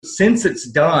since it's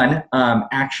done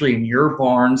actually in your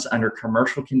barns under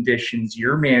commercial conditions,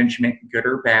 your management, good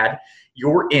or bad,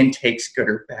 your intake's good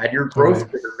or bad, your growth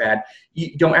good or bad,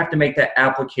 you don't have to make that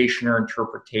application or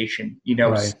interpretation.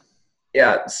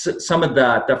 Yeah, some of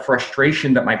the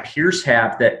frustration that my peers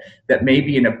have that may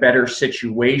be in a better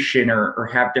situation or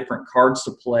have different cards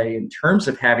to play in terms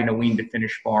of having a wean to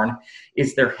finish barn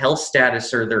is their health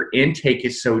status or their intake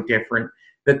is so different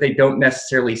that they don't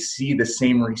necessarily see the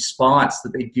same response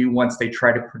that they do once they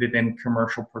try to put it in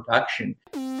commercial production.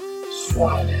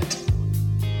 Swine it.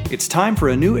 It's time for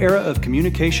a new era of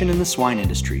communication in the swine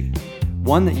industry,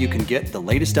 one that you can get the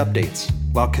latest updates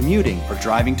while commuting or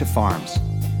driving to farms.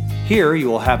 Here you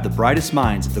will have the brightest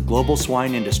minds of the global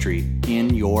swine industry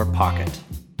in your pocket.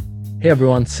 Hey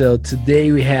everyone, so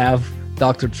today we have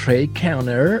Dr. Trey,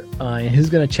 Kellner, and he's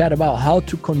going to chat about how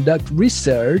to conduct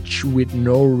research with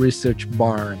no research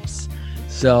barns.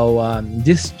 So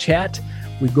this chat,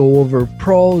 we go over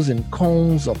pros and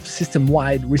cons of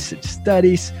system-wide research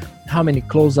studies, how many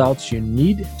closeouts you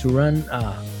need to run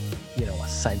a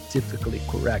scientifically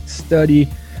correct study,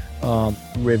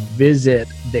 revisit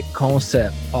the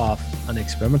concept of an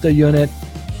experimental unit,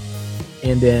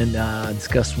 and then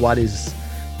discuss what is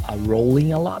a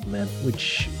rolling allotment,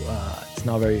 which it's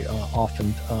not very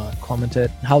often commented,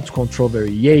 how to control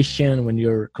variation when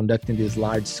you're conducting these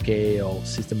large-scale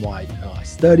system-wide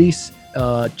studies,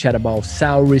 chat about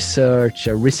sow research,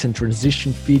 a recent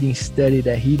transition feeding study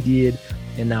that he did,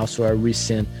 and also a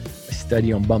recent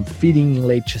study on bump feeding in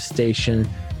late gestation,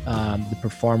 the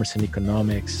performance and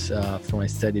economics from a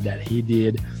study that he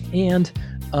did. And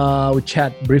we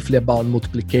chat briefly about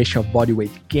multiplication of body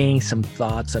weight gain, some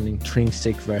thoughts on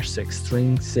intrinsic versus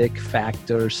extrinsic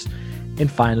factors, and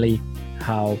finally,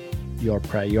 how your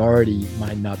priority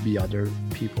might not be other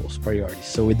people's priorities.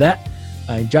 So with that,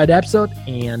 enjoy the episode,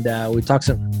 and we'll talk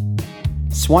soon.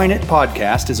 Swine It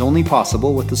podcast is only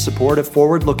possible with the support of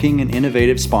forward-looking and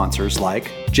innovative sponsors like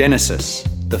Genesis,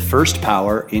 the first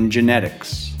power in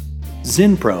genetics;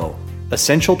 Zinpro,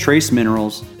 essential trace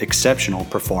minerals, exceptional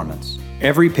performance;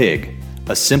 Every Pig,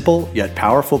 a simple yet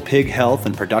powerful pig health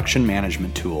and production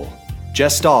management tool;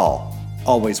 Gestal,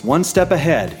 always one step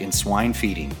ahead in swine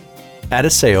feeding.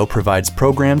 Adiseo provides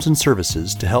programs and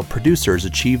services to help producers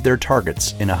achieve their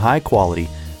targets in a high-quality,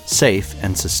 safe,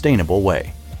 and sustainable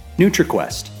way.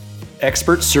 NutriQuest,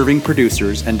 experts serving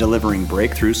producers and delivering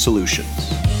breakthrough solutions.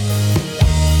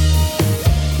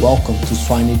 Welcome to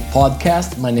Swine It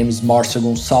Podcast. My name is Marcio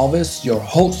Gonçalves, your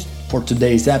host for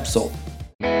today's episode.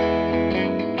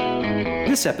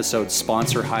 This episode's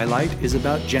sponsor highlight is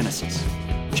about Genesis.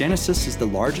 Genesis is the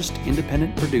largest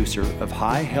independent producer of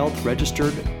high-health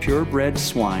registered purebred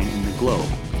swine in the globe,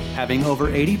 having over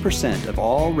 80% of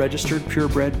all registered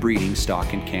purebred breeding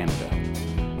stock in Canada.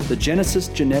 The Genesis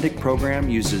genetic program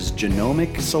uses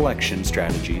genomic selection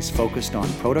strategies focused on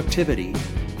productivity,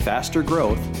 faster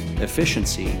growth,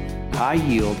 efficiency, high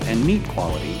yield, and meat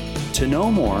quality. To know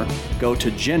more, go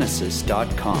to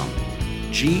genesis.com.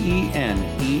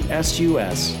 GENESUS.com.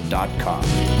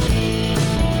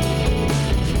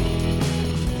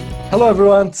 Hello,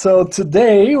 everyone. So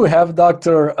today we have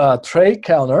Dr. Trey,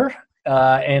 Kellner,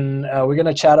 and we're going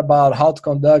to chat about how to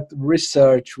conduct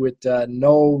research with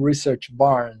no research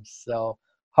barns. So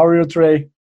how are you, Trey?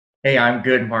 Hey, I'm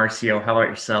good, Marcio. How about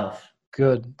yourself?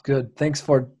 Good. Thanks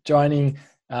for joining.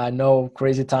 I know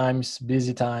crazy times,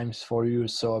 busy times for you,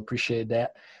 so appreciate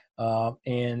that.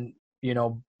 And,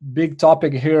 big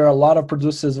topic here. A lot of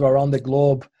producers around the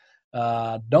globe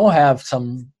don't have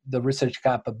the research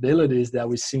capabilities that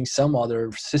we see in some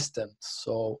other systems.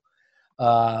 So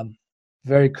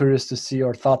very curious to see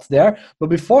your thoughts there. But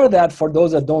before that, for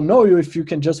those that don't know you, if you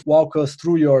can just walk us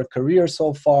through your career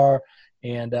so far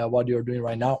and what you're doing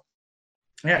right now.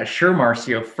 Yeah, sure,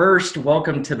 Marcio. First,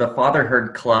 welcome to the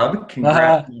Fatherhood Club.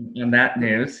 Congrats on that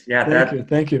news. Yeah,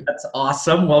 Thank you. That's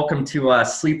awesome. Welcome to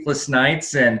Sleepless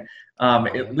Nights, and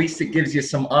at least it gives you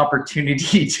some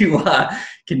opportunity to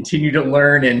continue to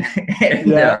learn and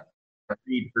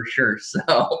read for sure.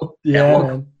 So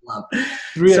man.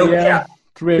 3 a.m.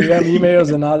 3 a.m.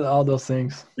 emails and all those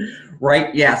things.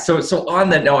 Right. Yeah. So on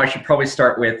that note, I should probably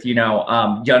start with,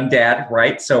 young dad,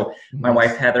 right? So my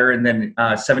wife, Heather, and then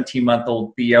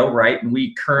 17-month-old Theo, right? And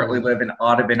we currently live in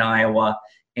Audubon, Iowa,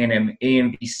 and am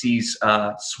AMBC's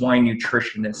swine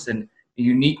nutritionist. And the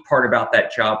unique part about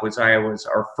that job was I was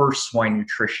our first swine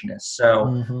nutritionist.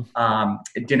 So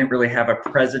it didn't really have a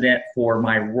president for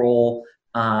my role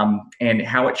and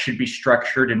how it should be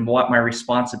structured and what my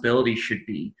responsibility should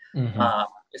be.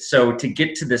 So to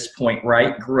get to this point,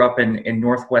 right, grew up in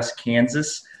Northwest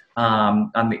Kansas,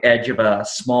 on the edge of a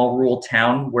small rural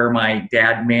town where my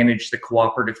dad managed the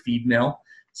cooperative feed mill.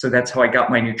 So that's how I got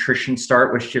my nutrition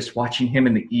start, was just watching him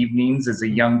in the evenings as a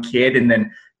young kid, and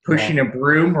then pushing a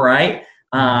broom, right?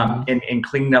 And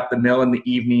cleaning up the mill in the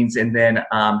evenings, and then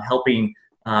helping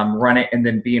run it, and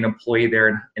then be an employee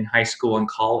there in high school and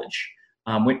college.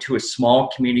 Went to a small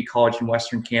community college in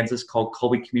Western Kansas called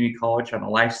Colby Community College on a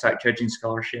livestock judging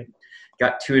scholarship.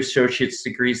 Got 2 associate's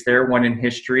degrees there, one in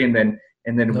history and then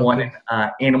one in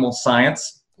animal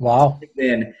science. Wow. And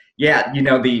then,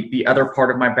 the other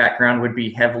part of my background would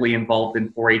be heavily involved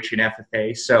in 4-H and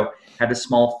FFA. So had a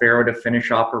small farrow to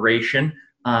finish operation,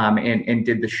 and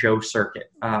did the show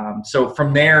circuit. So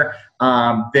from there,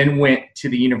 then went to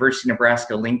the University of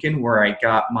Nebraska-Lincoln, where I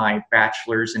got my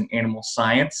bachelor's in animal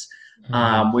science.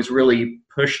 Was really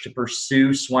pushed to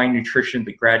pursue swine nutrition at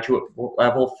the graduate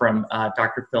level from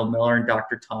Dr. Phil Miller and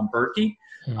Dr. Tom Berkey.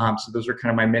 So those are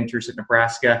kind of my mentors at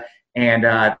Nebraska. And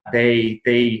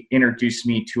they introduced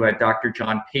me to Dr.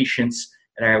 John Patience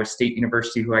at Iowa State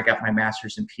University, who I got my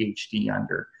master's and PhD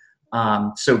under.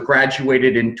 So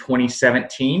graduated in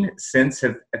 2017, since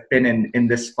have been in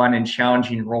this fun and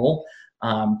challenging role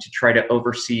to try to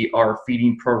oversee our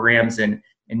feeding programs in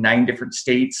 9 different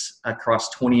states across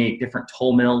 28 different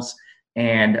toll mills,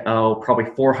 and probably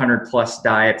 400 plus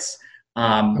diets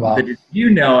that,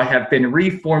 have been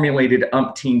reformulated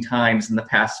umpteen times in the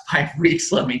past 5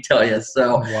 weeks, let me tell you.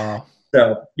 So,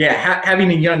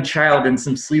 having a young child and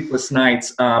some sleepless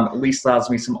nights at least allows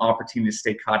me some opportunity to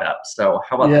stay caught up. So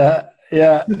how about that?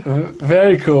 Yeah,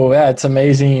 very cool. Yeah, it's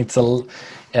amazing. It's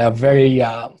a very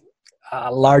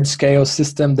large scale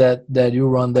system that you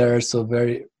run there. So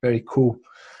very, very cool.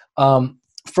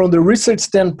 From the research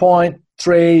standpoint,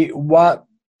 Trey, what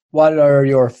are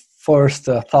your first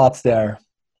thoughts there?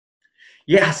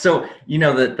 Yeah, so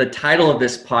the title of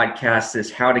this podcast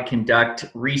is How to Conduct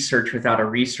Research Without a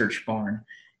Research Barn.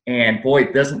 And boy,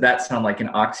 doesn't that sound like an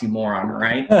oxymoron,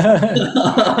 right?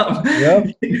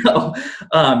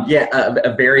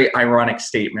 A very ironic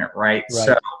statement, right?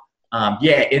 So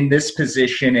in this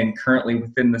position and currently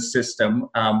within the system,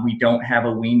 we don't have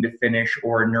a wean to finish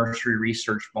or a nursery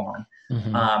research barn.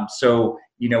 So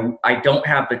I don't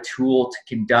have the tool to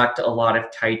conduct a lot of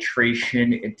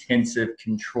titration, intensive,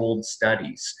 controlled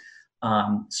studies.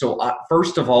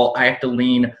 First of all, I have to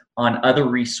lean on other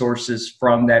resources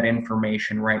from that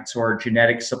information, right? So our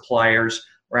genetic suppliers,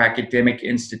 our academic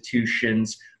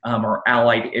institutions, our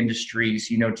allied industries,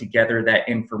 to gather that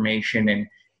information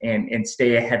and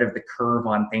stay ahead of the curve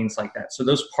on things like that. So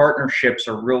those partnerships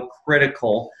are real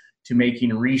critical to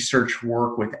making research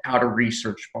work without a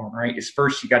research barn, right? Is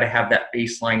first you got to have that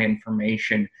baseline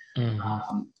information.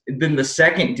 Then the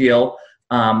second deal,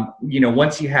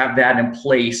 once you have that in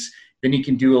place, then you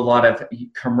can do a lot of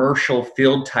commercial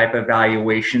field type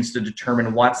evaluations to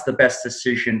determine what's the best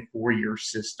decision for your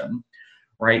system,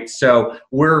 right? So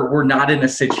we're not in a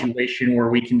situation where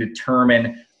we can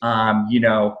determine,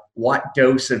 what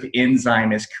dose of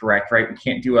enzyme is correct, right? We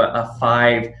can't do a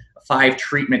five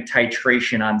treatment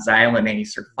titration on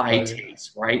xylanase or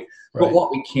phytase, right? But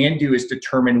what we can do is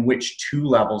determine which 2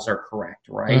 levels are correct,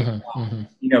 right?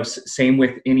 Same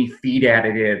with any feed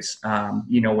additives,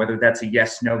 whether that's a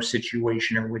yes/no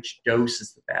situation or which dose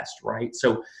is the best, right?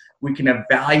 So we can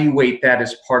evaluate that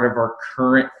as part of our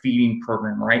current feeding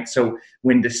program, right? So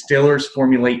when distillers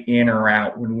formulate in or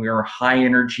out, when we are high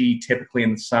energy, typically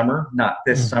in the summer, not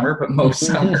this summer, but most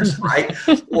summers, right?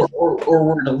 Or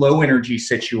we're in a low energy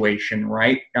situation,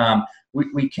 right?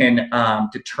 We can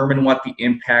determine what the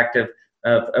impact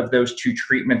of those 2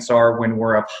 treatments are when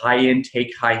we're of high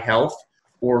intake, high health,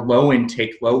 or low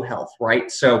intake, low health, right?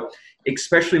 So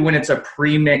especially when it's a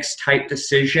premix type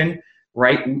decision,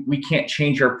 right? We can't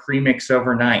change our premix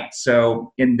overnight.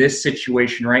 So in this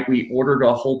situation, right, we ordered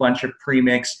a whole bunch of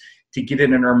premix to get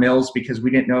it in our mills because we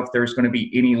didn't know if there was going to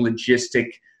be any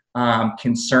logistic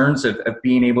concerns of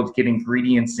being able to get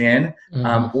ingredients in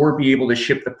or be able to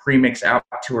ship the premix out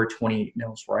to our 28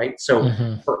 mills, right? So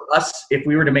for us, if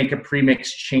we were to make a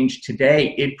premix change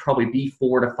today, it'd probably be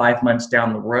 4 to 5 months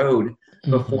down the road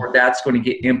before that's going to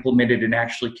get implemented and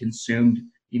actually consumed,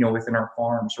 within our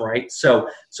farms, right? So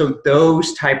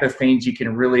those type of things you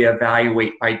can really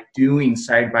evaluate by doing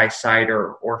side-by-side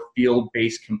or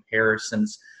field-based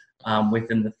comparisons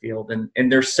within the field.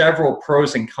 And there's several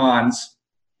pros and cons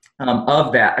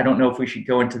of that. I don't know if we should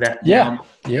go into that now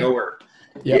or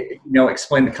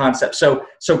explain the concept. So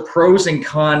pros and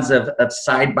cons of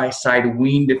side-by-side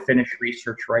wean to finish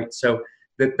research, right? So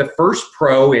the first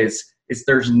pro is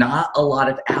there's not a lot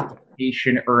of application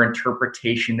application or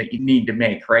interpretation that you need to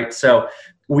make, right? So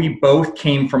we both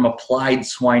came from applied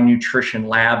swine nutrition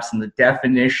labs, and the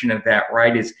definition of that,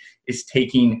 right, is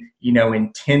taking,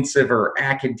 intensive or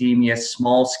academia,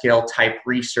 small scale type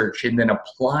research and then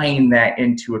applying that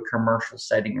into a commercial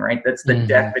setting, right? That's the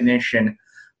definition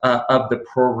of the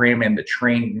program and the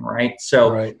training, right?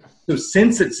 So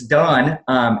since it's done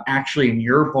actually in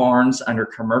your barns under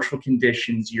commercial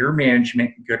conditions, your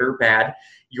management, good or bad,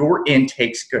 your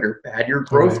intakes, good or bad, your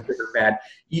growth, good or bad,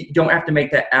 you don't have to make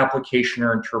that application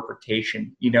or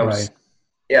interpretation.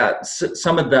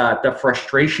 Some of the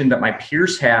frustration that my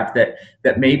peers have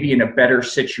that may be in a better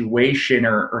situation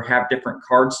or have different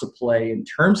cards to play in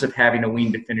terms of having a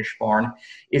wean to finish barn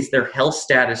is their health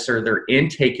status or their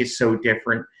intake is so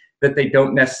different that they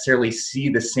don't necessarily see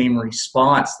the same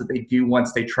response that they do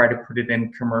once they try to put it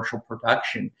in commercial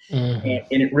production. And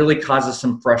it really causes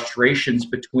some frustrations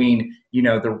between,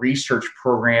 the research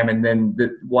program and then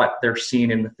what they're seeing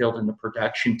in the field and the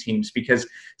production teams, because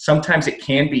sometimes it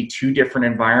can be two different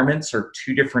environments or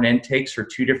two different intakes or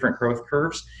two different growth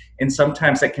curves. And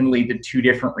sometimes that can lead to two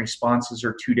different responses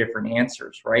or two different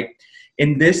answers, right?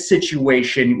 In this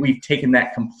situation, we've taken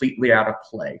that completely out of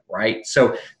play, right?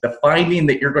 So the finding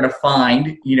that you're going to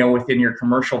find, within your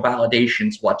commercial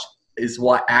validations, is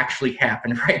what actually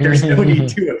happened, right? There's no need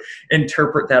to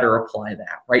interpret that or apply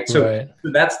that, right? So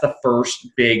that's the first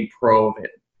big pro of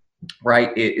it,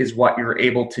 right? It is what you're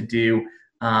able to do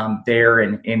there,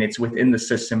 and it's within the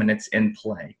system and it's in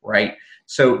play, right?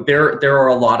 So there are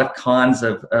a lot of cons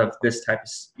of this type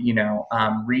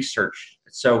of research.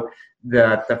 So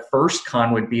the first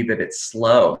con would be that it's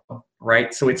slow,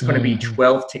 right? So it's going to be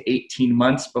 12 to 18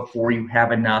 months before you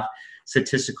have enough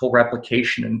statistical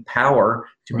replication and power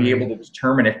to be able to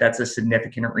determine if that's a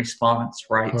significant response,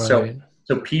 right?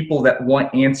 So people that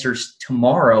want answers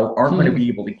tomorrow aren't going to be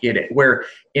able to get it. Where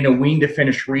in a wean to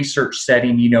finish research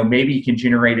setting, maybe you can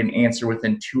generate an answer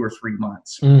within 2 or 3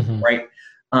 months, right?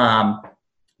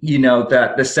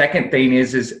 The second thing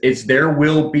is there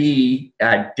will be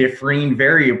differing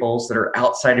variables that are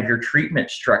outside of your treatment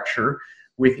structure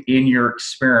within your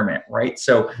experiment, right?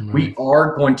 So we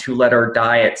are going to let our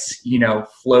diets,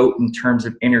 float in terms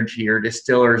of energy or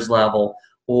distiller's level,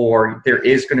 or there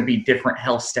is going to be different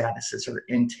health statuses or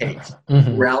intakes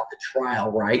throughout the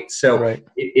trial, right? So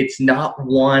it's not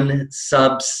one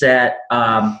subset,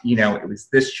 it was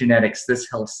this genetics, this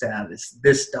health status,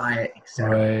 this diet,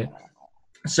 etc.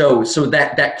 So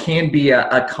that can be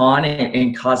a con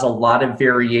and cause a lot of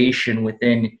variation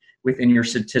within your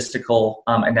statistical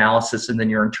analysis and then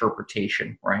your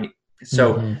interpretation, right?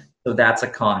 So that's a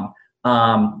con.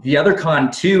 The other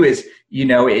con too is,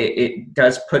 it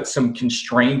does put some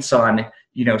constraints on,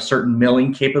 certain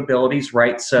milling capabilities,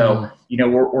 right? So,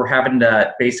 we're having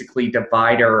to basically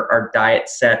divide our diet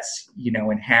sets,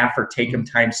 in half or take them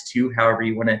times 2, however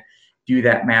you want to do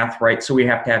that math, right? So we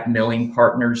have to have milling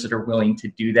partners that are willing to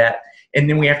do that. And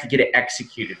then we have to get it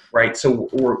executed, right? So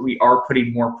we are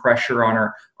putting more pressure on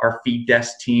our feed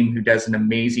desk team, who does an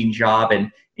amazing job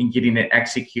in getting it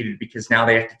executed, because now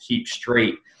they have to keep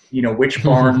straight, which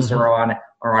barns are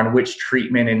on which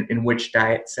treatment and which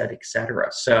diet set, et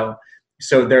cetera. So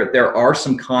there are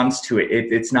some cons to it.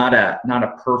 It's not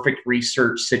a perfect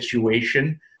research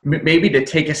situation. Maybe to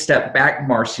take a step back,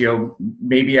 Marcio,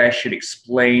 maybe I should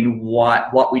explain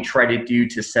what we try to do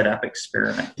to set up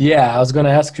experiment. Yeah, I was going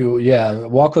to ask you,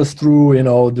 walk us through,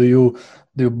 do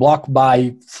you block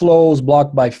by flows,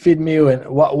 block by feed meal, and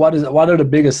what are the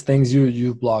biggest things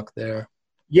you block there?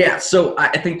 Yeah, so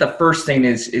I think the first thing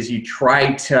is you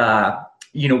try to,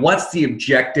 what's the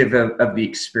objective of the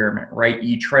experiment, right?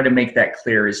 You try to make that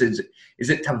clear. Is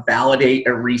it to validate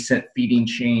a recent feeding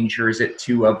change, or is it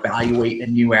to evaluate a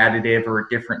new additive or a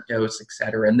different dose, et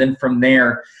cetera? And then from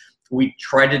there, we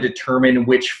try to determine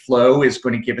which flow is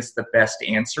going to give us the best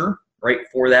answer, right,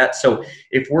 for that. So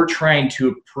if we're trying to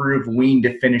improve wean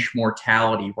to finish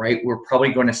mortality, right, we're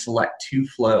probably going to select 2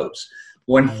 flows.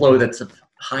 One flow that's of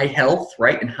high health,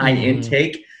 right, and high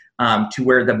intake, to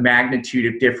where the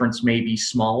magnitude of difference may be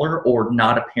smaller or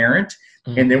not apparent.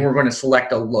 And then we're going to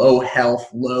select a low health,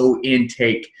 low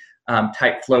intake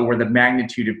type flow where the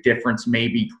magnitude of difference may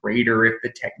be greater if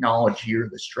the technology or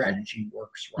the strategy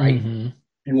works, right? And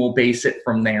we'll base it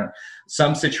from there.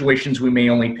 Some situations we may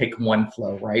only pick one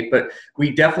flow, right? But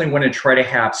we definitely want to try to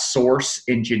have source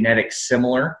and genetics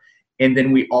similar. And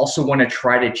then we also want to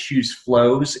try to choose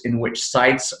flows in which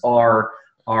sites are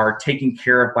taken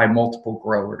care of by multiple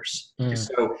growers.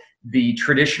 So the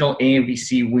traditional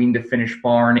AMVC wean to finish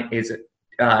barn is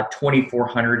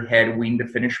 2,400 head wean to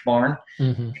finish barn,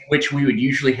 which we would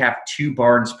usually have 2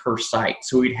 barns per site.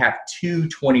 So we'd have 2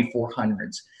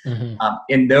 2,400s.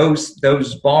 And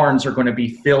those barns are going to be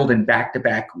filled in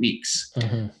back-to-back weeks.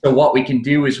 So what we can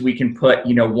do is we can put,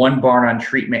 1 barn on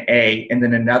treatment A and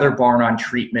then another barn on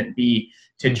treatment B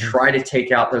to try to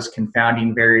take out those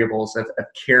confounding variables of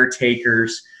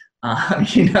caretakers,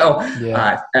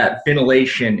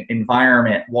 ventilation,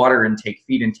 environment, water intake,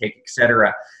 feed intake,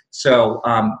 etc. So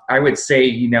I would say,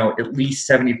 at least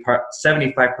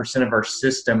 75% of our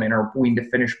system in our wean to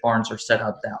finish barns are set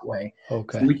up that way.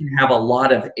 Okay. So we can have a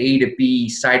lot of A to B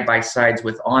side-by-sides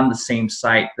on the same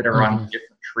site that are on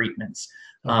different treatments,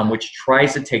 which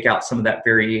tries to take out some of that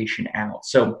variation out.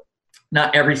 So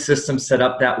not every system's set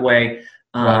up that way.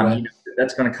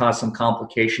 That's going to cause some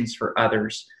complications for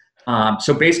others.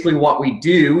 So basically what we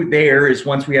do there is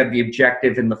once we have the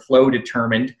objective and the flow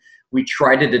determined, we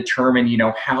try to determine,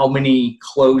 how many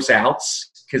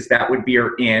closeouts, because that would be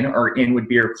our in would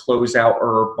be our closeout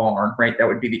or our barn, right? That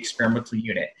would be the experimental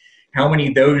unit. How many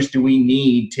of those do we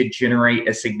need to generate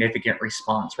a significant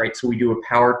response, right? So we do a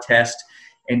power test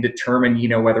and determine,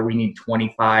 whether we need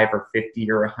 25 or 50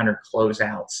 or 100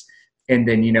 closeouts. And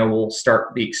then, we'll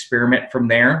start the experiment from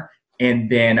there. And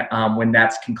then when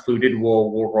that's concluded,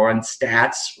 we'll run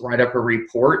stats, write up a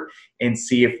report, and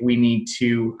see if we need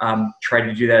to try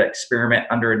to do that experiment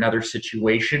under another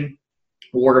situation,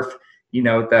 or if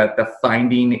the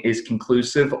finding is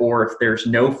conclusive, or if there's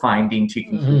no finding to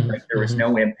conclude that there was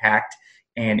no impact,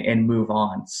 and move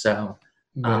on. So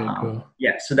cool.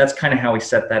 So that's kind of how we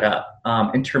set that up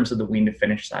in terms of the wean to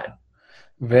finish side.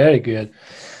 Very good.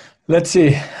 Let's see.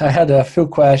 I had a few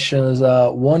questions.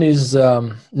 One is,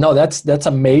 that's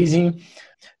amazing.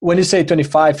 When you say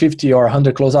 25, 50, or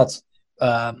 100 closeouts,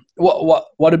 what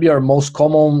would be our most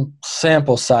common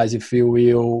sample size, if you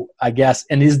will, I guess?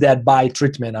 And is that by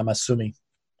treatment, I'm assuming?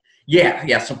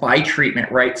 Yeah. So by treatment,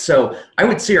 right? So I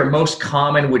would say our most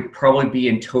common would probably be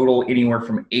in total anywhere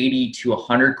from 80 to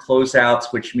 100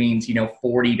 closeouts, which means,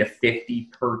 40 to 50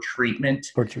 per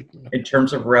treatment. In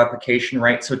terms of replication,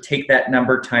 right? So take that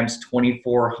number times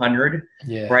 2,400,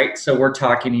 right? So we're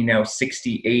talking,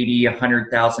 60, 80,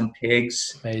 100,000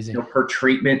 pigs per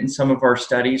treatment in some of our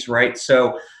studies, right?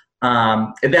 So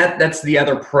that's the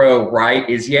other pro, right?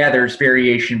 Is there's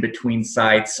variation between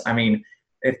sites. I mean,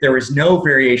 if there was no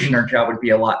variation, our job would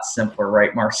be a lot simpler,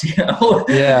 right, Marcio?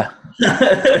 Yeah.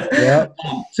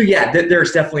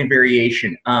 There's definitely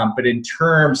variation. But in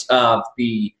terms of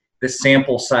the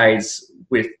sample size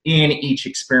within each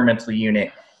experimental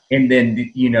unit, and then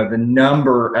the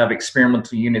number of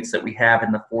experimental units that we have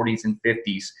in the 40s and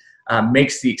 50s,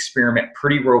 makes the experiment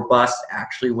pretty robust,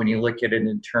 actually, when you look at it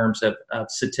in terms of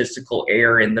statistical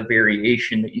error and the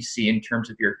variation that you see in terms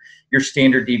of your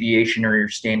standard deviation or your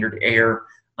standard error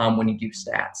when you do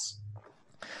stats.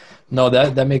 No,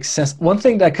 that makes sense. One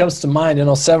thing that comes to mind,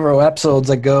 several episodes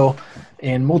ago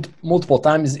and multiple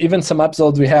times, even some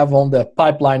episodes we have on the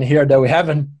pipeline here that we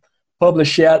haven't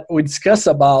published yet, we discuss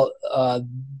about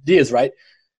this, right?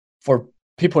 For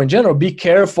people in general, be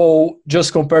careful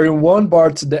just comparing one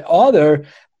bar to the other.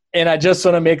 And I just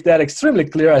want to make that extremely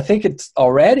clear. I think it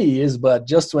already is, but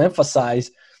just to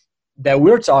emphasize that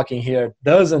we're talking here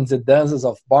dozens and dozens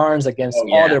of barns against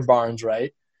other barns,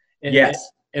 right?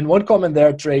 And one comment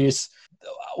there, Trey, is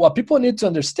what people need to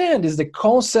understand is the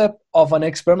concept of an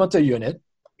experimental unit.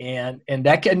 And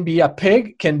that can be a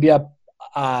pig, can be a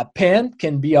pen,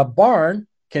 can be a barn,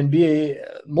 can be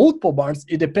multiple barns.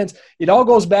 It depends. It all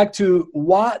goes back to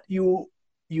what you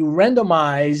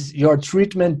randomize your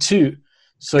treatment to.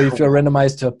 So if you're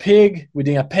randomized to a pig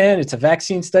within a pen, it's a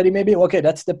vaccine study maybe. Okay,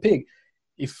 that's the pig.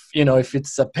 If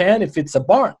it's a pen, if it's a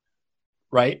barn,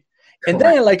 right? And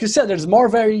then, like you said, there's more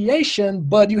variation,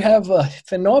 but you have a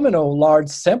phenomenal large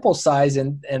sample size,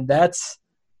 and that's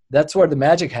where the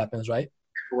magic happens, right?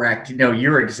 Correct.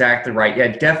 You're exactly right. Yeah,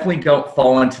 definitely don't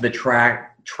fall into the trap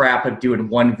of doing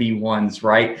 1v1s,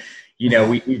 right?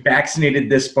 We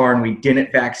vaccinated this barn, we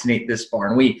didn't vaccinate this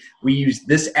barn. We used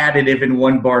this additive in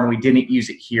one barn, we didn't use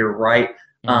it here, right?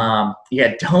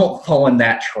 Don't fall in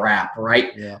that trap,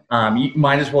 right? You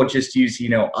might as well just use,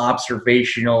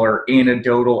 observational or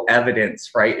anecdotal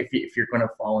evidence, right? If you're going to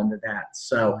fall into that.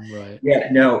 So,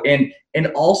 and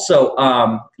also,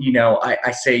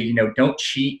 I say, don't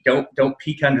cheat, don't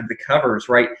peek under the covers,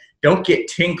 right? Don't get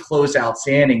 10 closeouts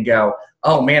in and go,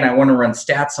 oh man, I want to run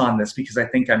stats on this because I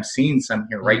think I'm seeing some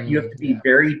here, right? You have to be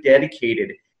very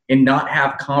dedicated and not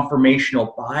have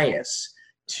confirmational bias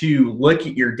to look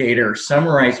at your data or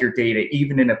summarize your data,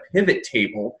 even in a pivot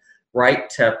table,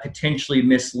 right, to potentially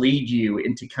mislead you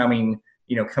into coming,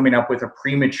 coming up with a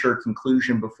premature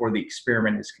conclusion before the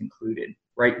experiment is concluded,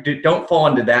 right? Don't fall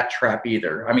into that trap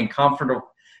either. I mean,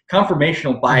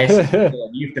 conformational bias,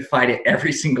 you have to fight it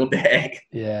every single day.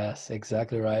 Yes,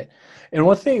 exactly right. And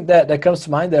one thing that comes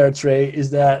to mind there, Trey,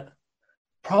 is that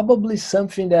probably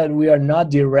something that we are not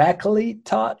directly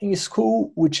taught in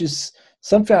school, which is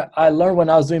something I learned when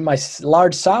I was doing my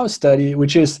large soil study,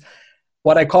 which is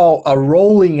what I call a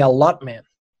rolling allotment.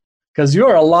 Because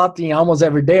you're allotting almost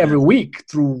every day, every week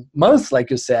through months, like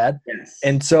you said. Yes.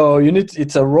 And so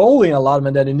it's a rolling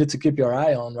allotment that you need to keep your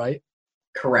eye on, right?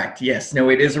 Correct. Yes. No,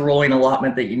 it is a rolling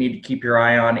allotment that you need to keep your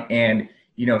eye on. And,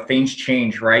 things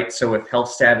change, right? So if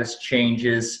health status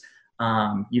changes,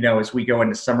 as we go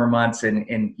into summer months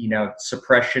and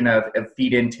suppression of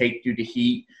feed intake due to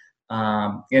heat,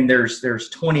 and there's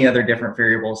 20 other different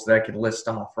variables that I could list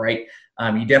off, right?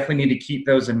 You definitely need to keep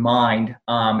those in mind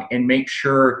and make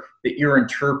sure that you're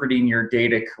interpreting your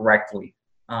data correctly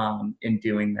in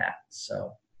doing that.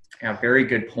 So, yeah, very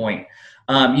good point.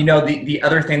 The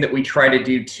other thing that we try to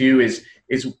do too is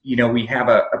we have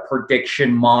a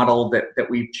prediction model that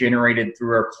we've generated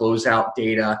through our closeout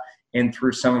data and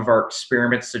through some of our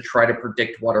experiments to try to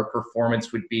predict what our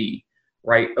performance would be,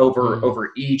 right,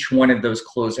 over each one of those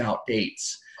closeout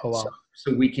dates. Oh, wow.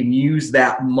 So we can use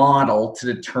that model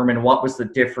to determine what was the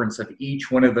difference of each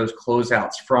one of those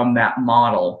closeouts from that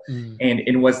model,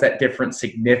 and was that difference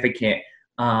significant?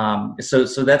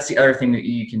 So that's the other thing that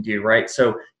you can do, right?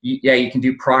 So you can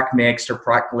do proc mixed or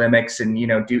proc limix and,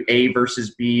 do A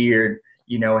versus B or,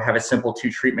 have a simple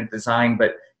 2-treatment design.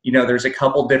 But, there's a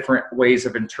couple different ways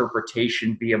of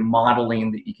interpretation via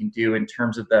modeling that you can do in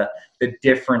terms of the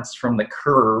difference from the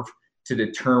curve to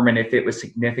determine if it was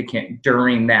significant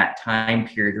during that time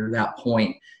period or that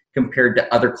point compared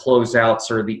to other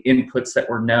closeouts or the inputs that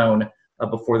were known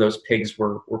before those pigs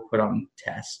were put on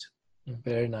test.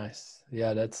 Very nice.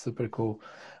 Yeah, that's super cool.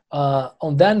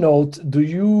 On that note, do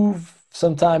you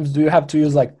have to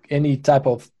use like any type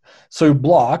of, so you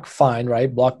block, fine,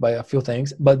 right? Block by a few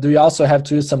things, but do you also have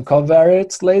to use some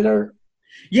covariates later?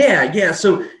 Yeah.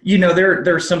 So,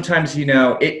 there's sometimes,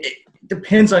 it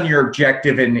depends on your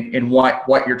objective and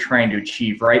what you're trying to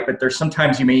achieve, right? But there's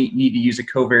sometimes you may need to use a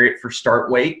covariate for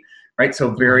start weight, right?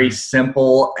 So very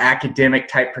simple academic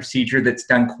type procedure that's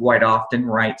done quite often,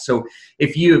 right? So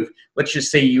if let's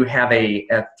just say you have a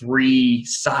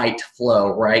 3-site flow,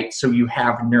 right? So you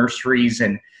have nurseries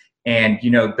and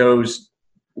those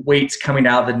weights coming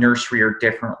out of the nursery are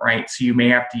different, right? So you may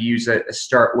have to use a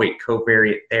start weight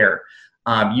covariate there.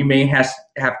 You may have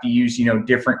to use,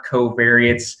 different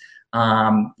covariates,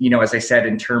 as I said,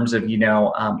 in terms of,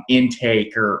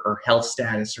 intake or health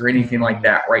status or anything like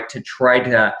that, right? To try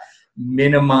to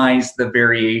minimize the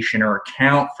variation or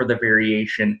account for the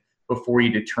variation before you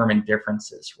determine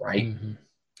differences, right?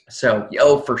 So,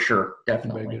 for sure,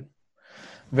 definitely.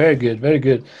 Very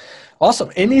good.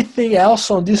 Awesome. Anything else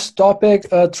on this topic,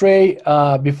 Trey,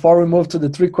 before we move to the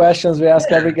 3 questions we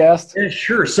ask every guest? Yeah,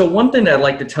 sure. So one thing I'd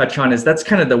like to touch on is that's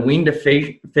kind of the wean to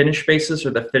finish basis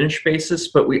or the finish basis,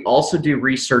 but we also do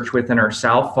research within our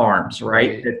sow farms,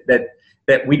 right?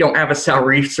 That we don't have a sow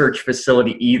research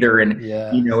facility either. And,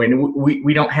 and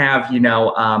we don't have,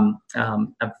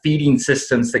 feeding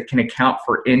systems that can account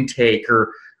for intake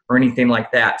or anything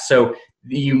like that. So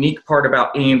the unique part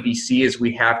about AMVC is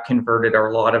we have converted a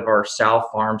lot of our sow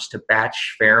farms to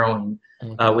batch farrowing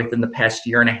within the past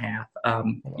year and a half. A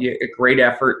great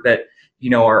effort that,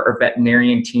 our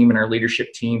veterinarian team and our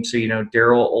leadership team. So,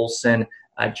 Daryl Olson,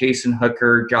 Jason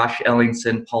Hooker, Josh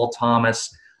Ellingson, Paul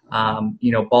Thomas,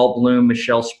 Ball Bloom,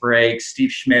 Michelle Sprague,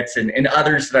 Steve Schmitz, and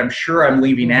others that I'm sure I'm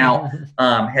leaving out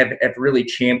have really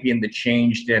championed the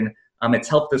change. And it's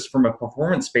helped us from a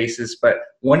performance basis, but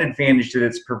one advantage that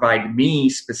it's provided me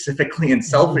specifically and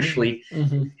selfishly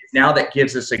is now that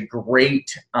gives us a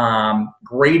great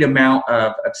amount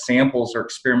of samples or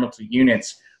experimental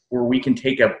units where we can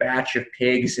take a batch of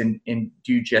pigs and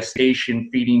do gestation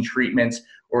feeding treatments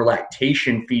or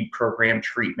lactation feed program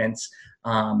treatments.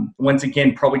 Once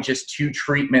again, probably just 2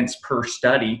 treatments per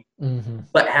study,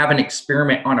 but have an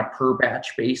experiment on a per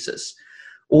batch basis.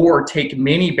 Or take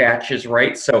many batches,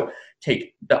 right? So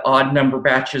take the odd number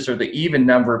batches or the even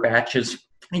number batches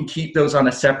and keep those on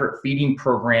a separate feeding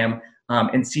program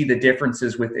and see the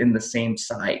differences within the same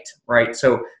site, right?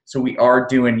 So we are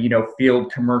doing,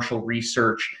 field commercial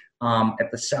research at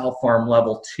the sow farm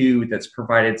level too that's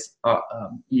provided,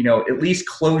 at least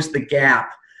close the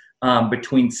gap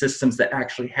between systems that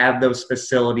actually have those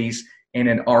facilities and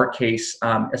in our case,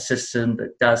 a system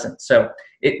that doesn't. So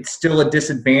it's still a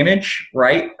disadvantage,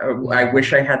 right? I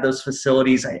wish I had those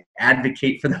facilities. I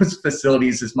advocate for those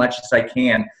facilities as much as I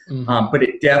can, but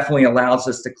it definitely allows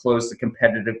us to close the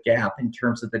competitive gap in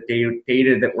terms of the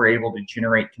data that we're able to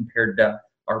generate compared to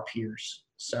our peers.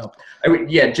 So I would,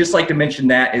 just like to mention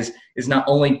that is not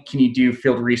only can you do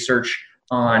field research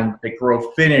on the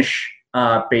grow finish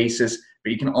basis,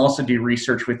 but you can also do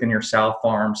research within your sow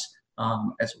farms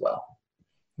as well.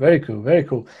 Very cool, very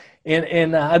cool.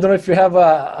 And I don't know if you have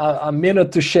a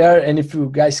minute to share, and if you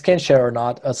guys can share or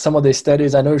not, some of the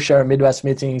studies. I know you share Midwest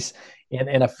meetings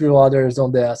and a few others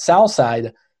on the south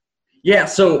side. Yeah,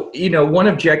 so, one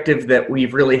objective that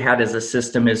we've really had as a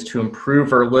system is to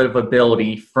improve our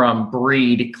livability from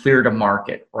breed clear to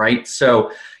market, right?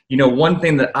 So, one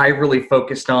thing that I really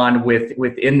focused on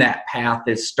within that path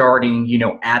is starting,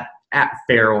 at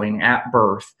farrowing, at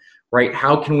birth, right?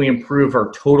 How can we improve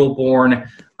our total born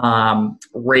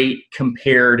rate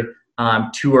compared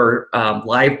to our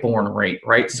live born rate,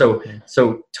 right? So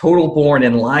total born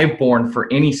and live born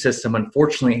for any system,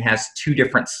 unfortunately, has two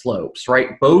different slopes,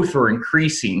 right? Both are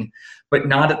increasing, but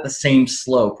not at the same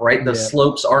slope, right? The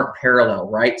slopes aren't parallel,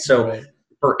 right? So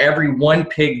for every one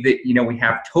pig that, we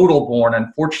have total born,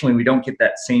 unfortunately, we don't get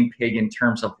that same pig in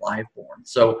terms of live born.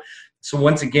 So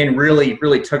once again,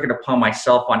 really took it upon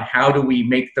myself on how do we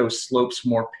make those slopes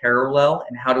more parallel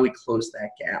and how do we close that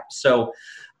gap. So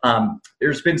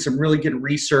there's been some really good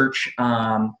research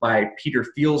by Peter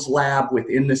Thiel's lab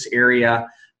within this area.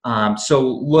 So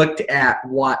looked at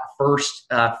what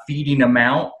first feeding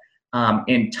amount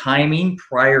and timing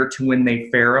prior to when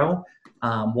they farrow,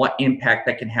 what impact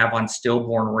that can have on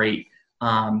stillborn rate.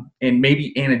 And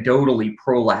maybe anecdotally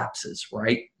prolapses,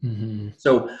 right?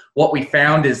 So what we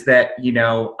found is that,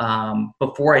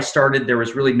 before I started, there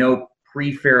was really no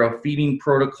pre-farrow feeding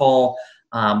protocol.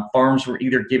 Farms were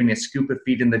either giving a scoop of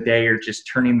feed in the day or just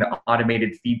turning the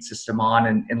automated feed system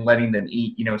on and letting them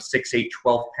eat, 6, 8,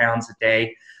 12 pounds a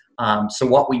day. So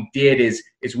what we did is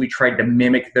we tried to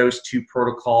mimic those two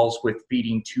protocols with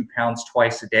feeding 2 pounds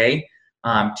twice a day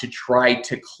to try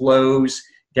to close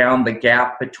down the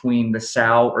gap between the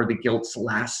sow or the gilt's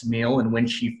last meal and when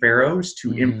she farrows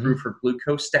to improve her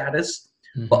glucose status,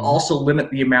 but also limit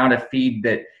the amount of feed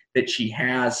that she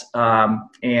has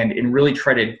and really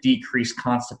try to decrease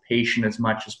constipation as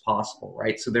much as possible,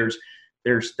 right? So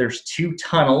there's two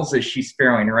tunnels as she's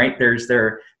farrowing, right? There's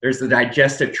the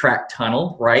digestive tract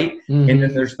tunnel, right? And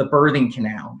then there's the birthing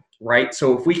canal, right?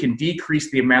 So if we can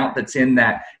decrease the amount that's in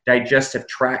that digestive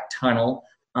tract tunnel,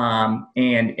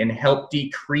 and help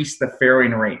decrease the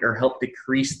farrowing rate or help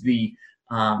decrease the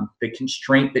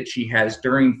constraint that she has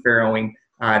during farrowing,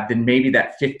 then maybe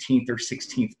that 15th or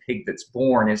 16th pig that's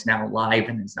born is now live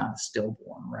and is not a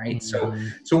stillborn, right? So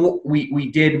what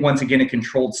we did, once again, a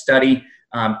controlled study,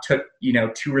 took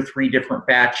 2 or 3 different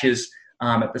batches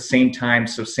at the same time,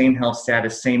 so same health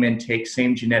status, same intake,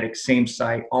 same genetics, same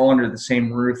site, all under the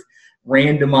same roof,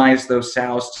 randomized those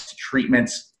sows to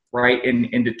treatments, right,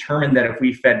 and determined that if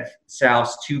we fed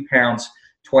sows 2 pounds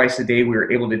twice a day, we were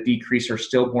able to decrease our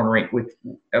stillborn rate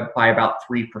by about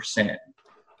 3%,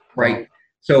 right?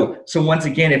 So once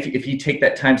again, if you take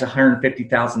that times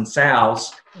 150,000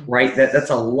 sows, right, that's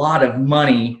a lot of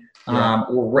money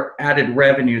or added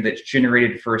revenue that's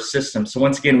generated for a system. So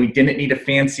once again, we didn't need a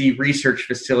fancy research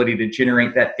facility to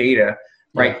generate that data,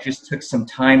 right? Just took some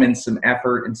time and some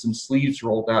effort and some sleeves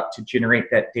rolled up to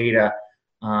generate that data.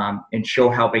 And show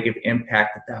how big of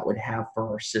impact that would have for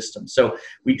our system. So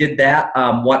we did that.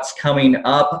 What's coming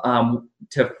up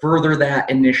to further that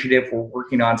initiative, we're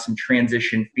working on some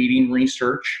transition feeding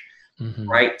research,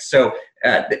 right? So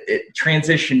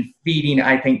transition feeding,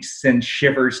 I think, sends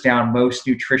shivers down most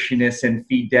nutritionists and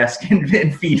feed desk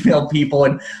and feed mill people,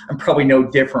 and I'm probably no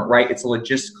different, right? It's a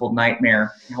logistical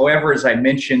nightmare. However, as I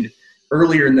mentioned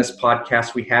earlier in this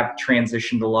podcast, we have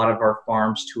transitioned a lot of our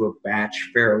farms to a batch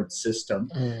farrowed system.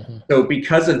 So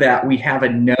because of that, we have a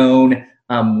known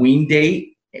wean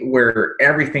date where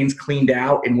everything's cleaned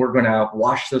out and we're going to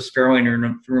wash those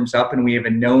farrowing rooms up, and we have a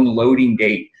known loading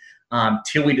date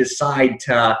till we decide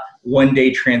to one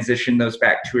day transition those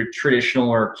back to a traditional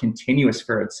or continuous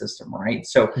farrowed system, right?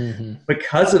 So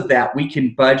because of that, we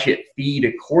can budget feed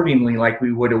accordingly like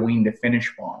we would a wean to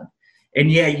finish barn. And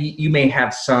you may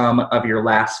have some of your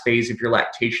last phase of your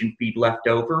lactation feed left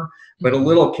over, but a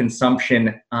little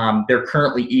consumption, they're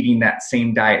currently eating that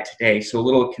same diet today. So a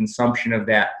little consumption of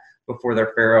that before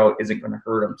their farrow isn't going to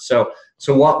hurt them. So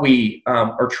what we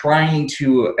are trying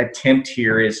to attempt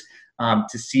here is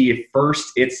to see if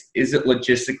first is it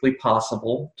logistically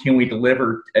possible? Can we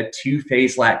deliver a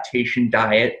 2-phase lactation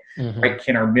diet? Right?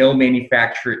 Can our mill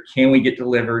manufacture it? Can we get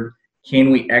delivered?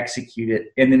 Can we execute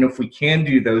it? And then if we can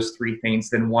do those 3 things,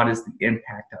 then what is the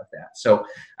impact of that? So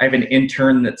I have an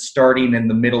intern that's starting in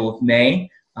the middle of May.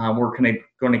 We're going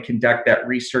to conduct that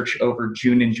research over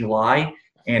June and July,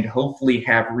 and hopefully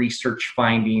have research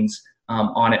findings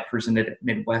on it presented at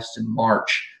Midwest in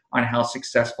March on how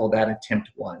successful that attempt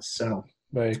was. So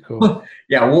very cool.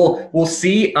 Yeah, we'll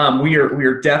see. We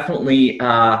are definitely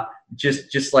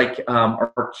just like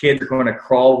our kids are going to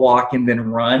crawl, walk, and then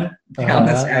run down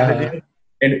this avenue.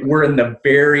 And we're in the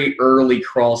very early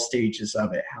crawl stages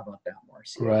of it. How about that,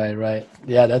 Marcy? Right.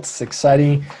 Yeah, that's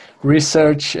exciting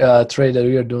research, Trey, that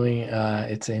we are doing.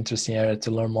 It's an interesting area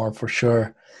to learn more for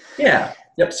sure. Yeah.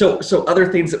 Yep. So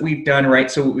other things that we've done, right?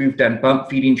 So we've done bump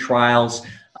feeding trials.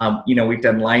 We've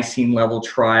done lysine level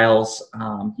trials.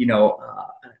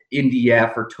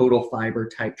 NDF or total fiber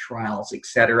type trials, et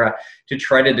cetera, to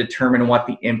try to determine what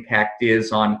the impact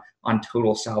is on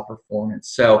total sow performance.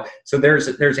 So there's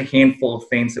a handful of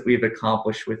things that we've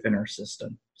accomplished within our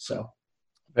system. So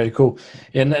very cool.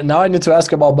 And now I need to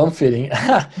ask about bump feeding.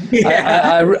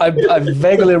 I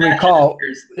vaguely recall.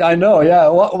 I know. Yeah.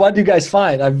 What do you guys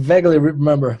find? I vaguely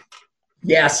remember.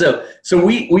 Yeah, so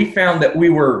we found that we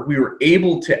were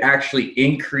able to actually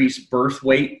increase birth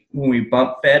weight when we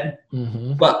bump fed,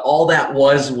 but all that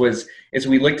was as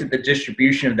we looked at the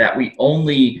distribution of that, we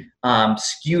only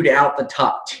skewed out the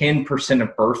top 10%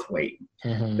 of birth weight.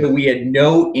 So we had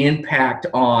no impact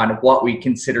on what we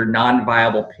consider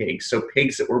non-viable pigs. So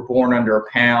pigs that were born under a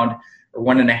pound or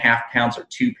 1.5 pounds or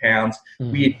 2 pounds,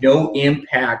 we had no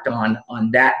impact on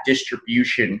that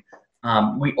distribution.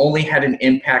 We only had an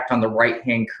impact on the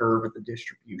right-hand curve of the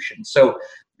distribution. So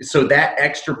that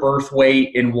extra birth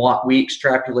weight and what we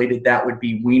extrapolated that would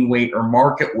be wean weight or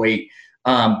market weight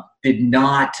did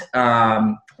not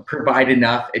provide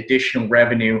enough additional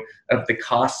revenue of the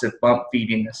cost of bump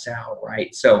feeding the sow,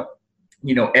 right? So,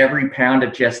 every pound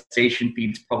of gestation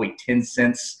feeds probably 10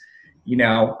 cents,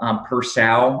 per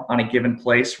sow on a given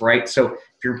place, right? So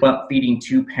if you're bump feeding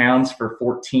 2 pounds for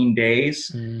 14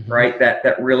 days, right,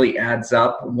 that really adds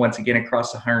up once again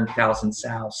across 100,000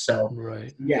 sows. So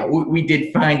yeah, we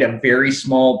did find a very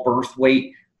small birth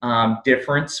weight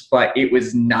difference, but it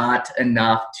was not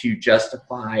enough to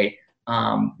justify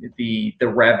the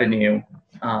revenue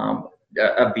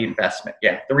of the investment.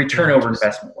 Yeah, the return over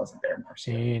investment wasn't there,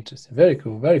 Marcy. Interesting. Very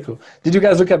cool. Did you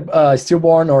guys look at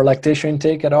stillborn or lactation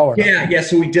intake at all? Or yeah.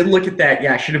 So we did look at that.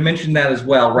 Yeah, I should have mentioned that as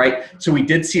well, right? So we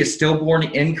did see a stillborn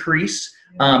increase,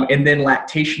 and then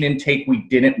lactation intake we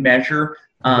didn't measure.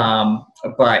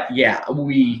 But yeah,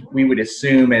 we would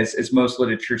assume, as most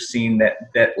literature's seen,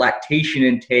 that lactation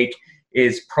intake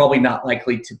is probably not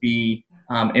likely to be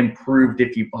improved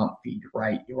if you bump feed,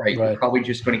 right? You're probably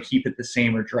just going to keep it the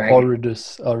same or drag or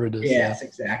reduce. Yes,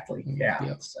 exactly.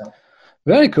 Yeah. So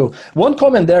very cool. One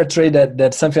comment there, Trey,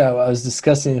 that's something I was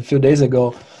discussing a few days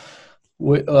ago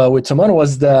with someone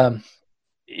was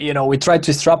we tried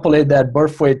to extrapolate that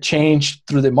birth weight change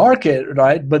through the market,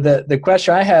 right? But the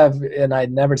question I have, and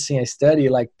I'd never seen a study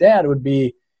like that, would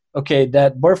be, okay,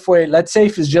 that birth weight, let's say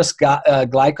if it's just got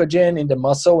glycogen in the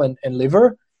muscle and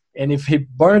liver, and if he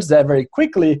burns that very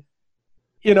quickly,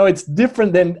 it's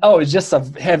different than, it's just a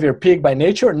heavier pig by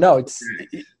nature. No, it's,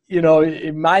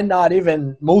 it might not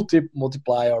even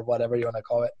multiply or whatever you want to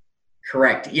call it.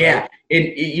 Correct. Yeah.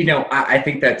 And, I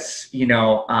think that's,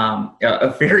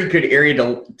 a very good area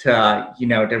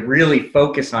to really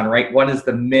focus on, right? What is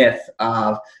the myth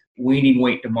of weaning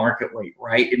weight to market weight,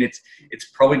 right? And it's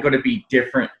probably going to be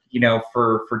different,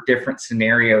 for different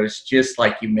scenarios, just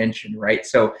like you mentioned, right?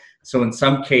 So in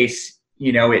some case,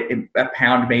 a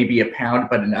pound may be a pound,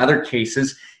 but in other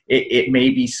cases, it may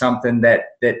be something that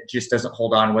just doesn't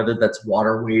hold on, whether that's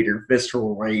water weight or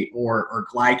visceral weight or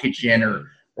glycogen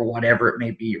or whatever it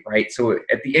may be, right? So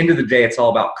at the end of the day, it's all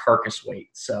about carcass weight.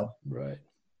 So right.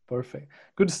 Perfect.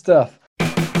 Good stuff.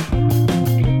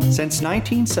 Since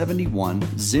 1971,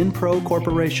 Zinpro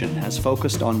Corporation has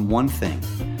focused on one thing: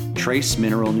 trace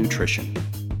mineral nutrition.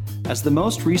 As the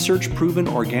most research-proven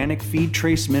organic feed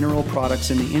trace mineral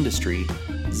products in the industry,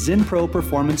 Zinpro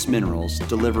Performance Minerals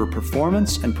deliver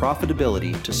performance and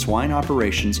profitability to swine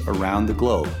operations around the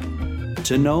globe.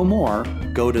 To know more,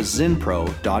 go to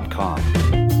zinpro.com.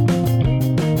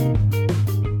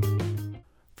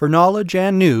 For knowledge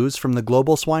and news from the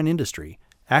global swine industry,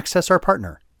 access our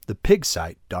partner,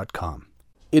 thepigsite.com.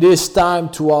 It is time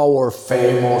to our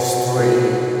famous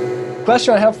 3.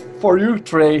 Question I have for you,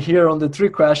 Trey, here on the 3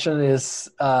 question is,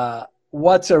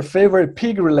 what's your favorite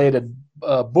pig-related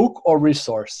book or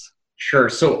resource? Sure.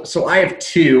 So I have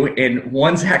two, and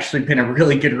one's actually been a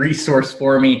really good resource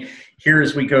for me here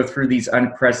as we go through these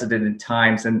unprecedented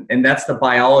times, and that's the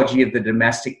biology of the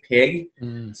domestic pig.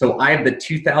 So I have the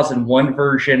 2001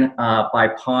 version by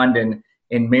Pond and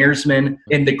Mearsman.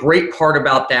 And the great part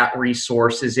about that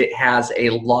resource is it has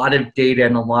a lot of data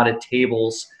and a lot of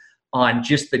tables on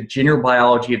just the general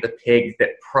biology of the pig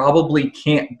that probably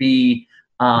can't be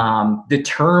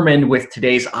determined with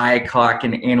today's IACOC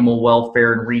and animal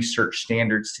welfare and research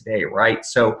standards today, right?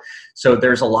 So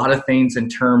there's a lot of things in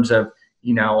terms of,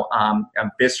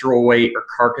 visceral weight or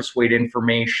carcass weight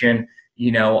information,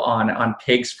 on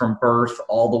pigs from birth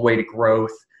all the way to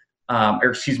growth,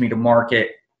 to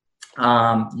market.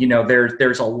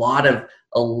 There's a lot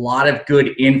of good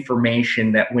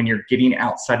information that when you're getting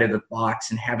outside of the box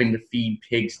and having to feed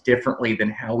pigs differently than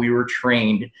how we were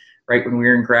trained, right, when we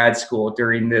were in grad school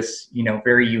during this,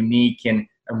 very unique and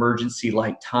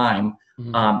emergency-like time,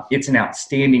 it's an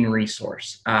outstanding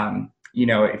resource.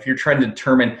 If you're trying to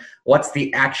determine what's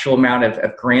the actual amount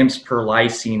of grams per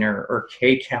lysine or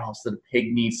kcals that a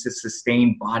pig needs to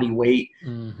sustain body weight,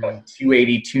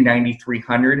 280, 290,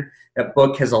 300, that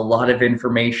book has a lot of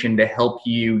information to help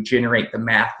you generate the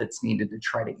math that's needed to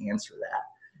try to answer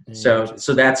that.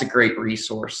 So that's a great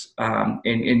resource,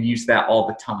 and use that all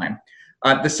the time.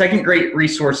 The second great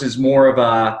resource is more of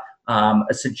a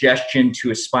suggestion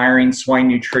to aspiring swine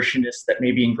nutritionists that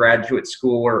may be in graduate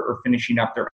school or finishing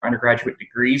up their undergraduate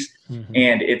degrees.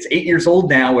 And it's 8 years old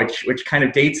now, which kind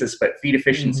of dates us, but Feed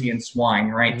Efficiency in Swine,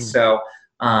 right? So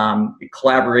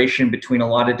collaboration between a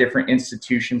lot of different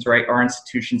institutions, right? Our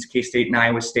institutions, K-State and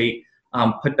Iowa State,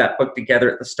 put that book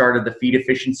together at the start of the Feed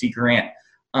Efficiency Grant.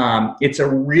 It's a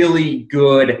really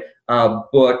good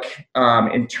book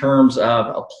in terms of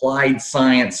applied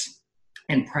science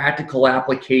and practical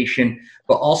application,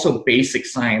 but also basic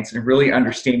science and really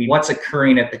understanding what's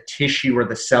occurring at the tissue or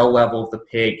the cell level of the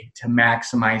pig to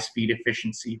maximize feed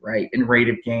efficiency, right, and rate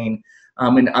of gain,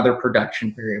 and other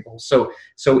production variables. So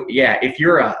yeah, if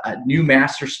you're a new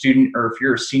master student or if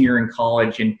you're a senior in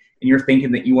college and you're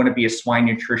thinking that you want to be a swine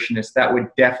nutritionist, that would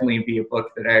definitely be a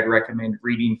book that I'd recommend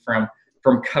reading from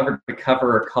cover to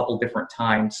cover a couple different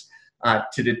times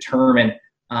to determine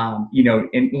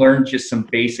and learn just some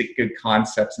basic good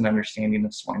concepts and understanding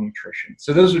of swine nutrition.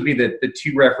 So those would be the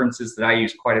two references that I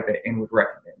use quite a bit and would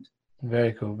recommend.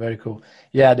 Very cool. Very cool.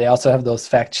 Yeah. They also have those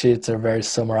fact sheets are very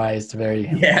summarized. Very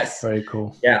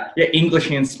cool. Yeah.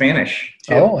 English and Spanish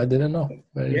too. Oh, I didn't know.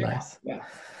 Very nice. Yeah.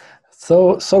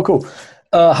 So cool.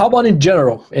 How about in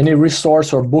general? Any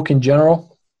resource or book in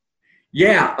general?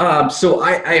 Yeah. So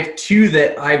I have two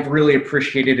that I've really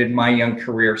appreciated in my young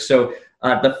career. So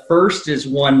the first is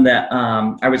one that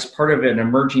I was part of an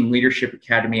emerging leadership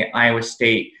academy at Iowa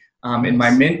State. And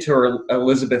my mentor,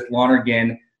 Elizabeth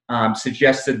Lonergan,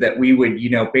 suggested that we would,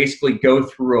 basically go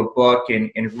through a book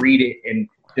and read it and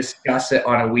discuss it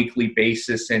on a weekly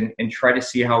basis and try to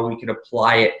see how we could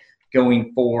apply it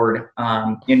going forward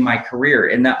in my career.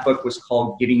 And that book was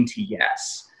called Getting to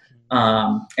Yes.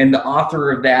 And the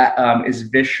author of that is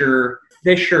Fisher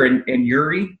and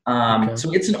Uri.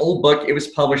 So it's an old book. It was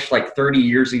published like 30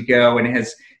 years ago and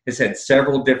has had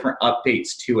several different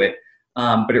updates to it.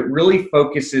 But it really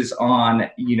focuses on,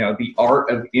 the art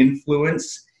of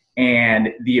influence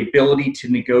and the ability to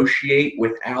negotiate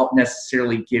without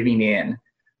necessarily giving in.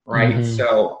 Right.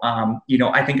 So,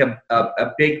 I think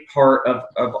a big part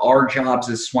of our jobs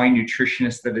as swine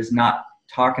nutritionists that is not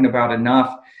talking about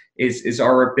enough is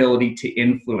our ability to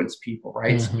influence people,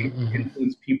 right? So we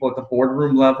influence people at the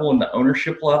boardroom level and the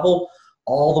ownership level,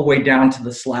 all the way down to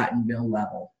the slat and mill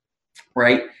level,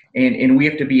 right? And we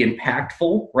have to be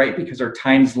impactful, right? Because our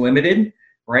time's limited,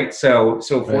 right? So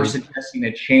if we're suggesting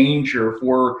a change or if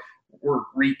we're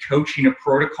recoaching a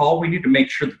protocol, we need to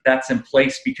make sure that that's in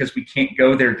place because we can't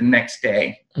go there the next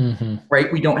day,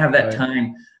 right? We don't have that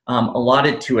time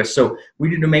allotted to us. So we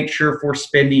need to make sure if we're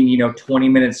spending, 20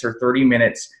 minutes or 30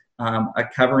 minutes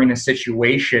covering a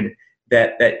situation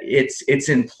that it's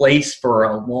in place for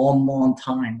a long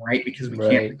time, right? Because we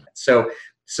can't. So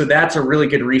that's a really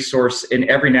good resource. And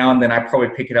every now and then I probably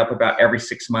pick it up about every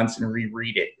 6 months and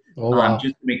reread it.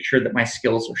 Just to make sure that my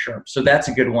skills are sharp. So that's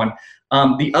a good one.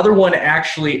 The other one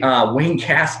actually, Wayne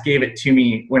Cass gave it to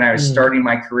me when I was starting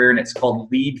my career, and it's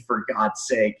called Lead for God's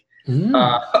Sake.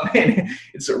 And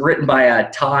it's written by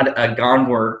Todd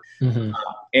Gonwer,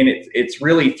 and it's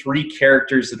really three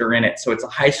characters that are in it. So it's a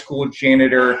high school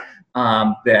janitor,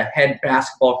 the head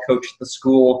basketball coach at the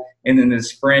school, and then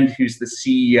his friend who's the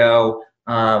CEO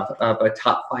of a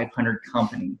top 500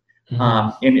 company.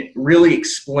 And it really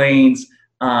explains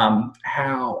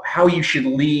how you should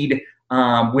lead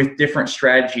with different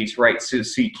strategies, right? So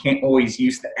you can't always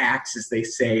use the axe, as they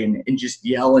say, and just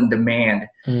yell and demand,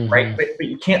 right? But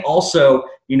you can't also,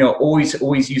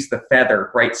 always use the feather,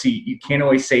 right? So you can't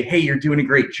always say, hey, you're doing a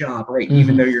great job, right?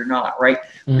 Even though you're not, right?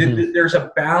 There's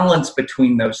a balance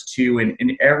between those two,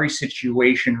 and every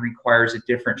situation requires a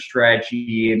different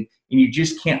strategy, and you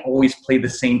just can't always play the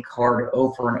same card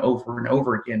over and over and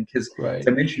over again, because as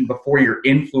I mentioned before, your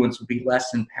influence will be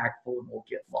less impactful and will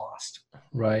get lost.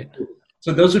 Right.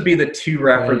 So those would be the two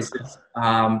references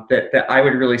that I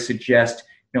would really suggest,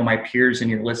 my peers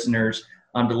and your listeners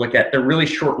to look at. They're really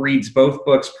short reads. Both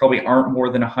books probably aren't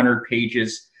more than 100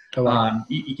 pages. Oh, wow.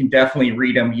 You can definitely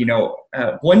read them.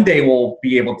 One day we'll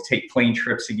be able to take plane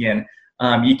trips again.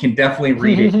 You can definitely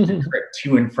read it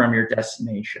to and from your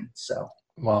destination. So.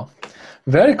 Wow,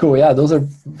 very cool. Yeah,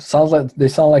 sound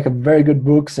like a very good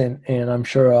books, and I'm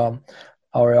sure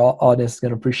our audience is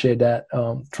going to appreciate that,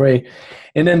 Trey.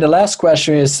 And then the last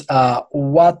question is,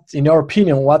 what, in your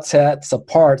opinion, what sets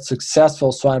apart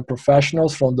successful swine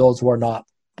professionals from those who are not?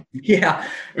 Yeah,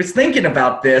 I was thinking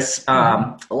about this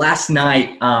last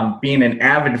night. Being an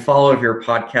avid follower of your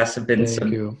podcast, have been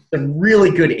some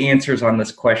really good answers on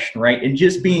this question, right? And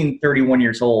just being 31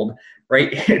 years old,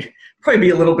 right? It'd probably be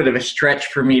a little bit of a stretch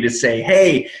for me to say,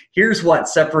 hey, here's what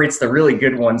separates the really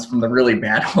good ones from the really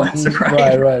bad ones,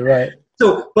 right? Right.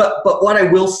 So, but what I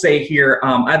will say here,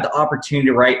 I had the opportunity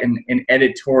to write an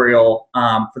editorial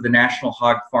for the National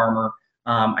Hog Farmer.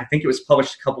 I think it was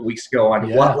published a couple weeks ago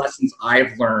on what lessons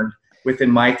I've learned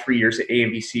within my 3 years at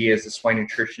AMVC as a swine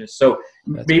nutritionist. So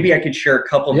maybe I could share a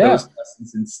couple of those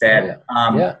lessons instead.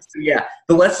 The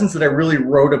lessons that I really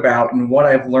wrote about and what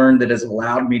I've learned that has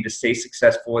allowed me to stay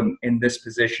successful in this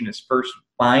position is, first,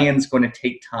 buy-in's going to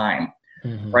take time.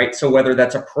 Right. So whether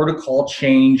that's a protocol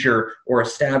change or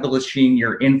establishing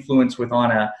your influence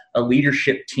on a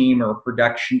leadership team or a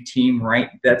production team, right,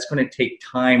 that's going to take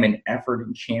time and effort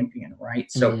and champion.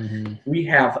 Right. So we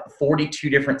have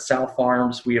 42 different sow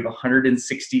farms. We have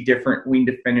 160 different wean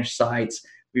to finish sites.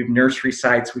 We have nursery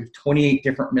sites. We have 28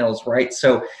 different mills. Right.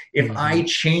 So if I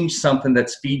change something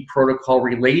that's feed protocol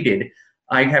related,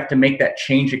 I'd have to make that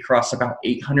change across about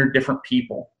 800 different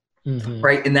people.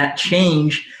 Right. And that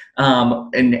change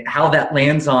and how that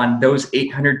lands on those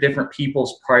 800 different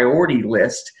people's priority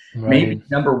list, maybe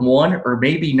number 1 or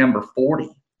maybe number 40.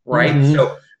 Right.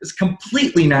 So it's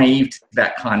completely naive to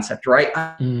that concept. Right.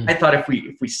 I thought if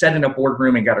we sat in a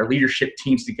boardroom and got our leadership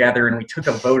teams together and we took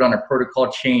a vote on a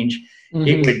protocol change,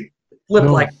 it would flip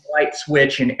like a light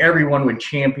switch and everyone would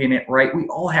champion it. Right. We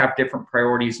all have different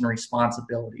priorities and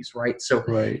responsibilities. Right.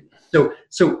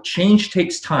 So change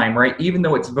takes time, right? Even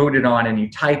though it's voted on and you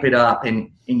type it up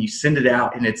and you send it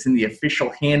out and it's in the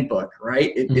official handbook,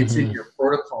 right? It's in your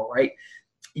protocol, right?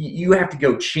 You have to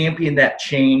go champion that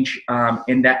change,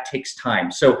 and that takes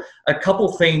time. So a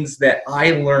couple things that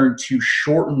I learned to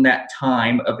shorten that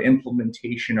time of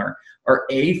implementation are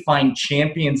find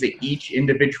champions at each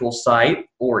individual site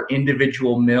or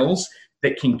individual mills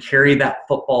that can carry that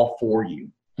football for you.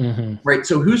 Right.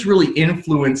 So who's really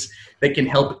influence that can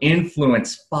help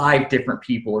influence 5 different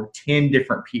people or 10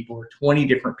 different people or 20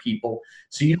 different people.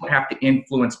 So you don't have to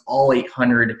influence all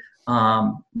 800,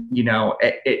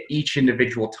 at each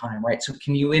individual time. Right. So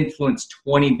can you influence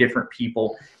 20 different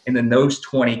people, and then those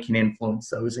 20 can influence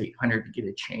those 800 to get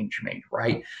a change made.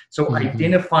 Right. So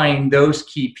identifying those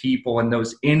key people and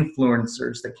those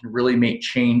influencers that can really make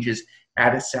changes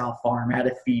at a sow farm, at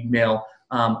a feed mill,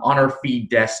 on our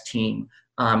feed desk team,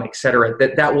 et cetera,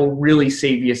 that will really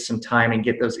save you some time and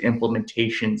get those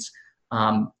implementations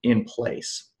in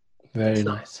place. Very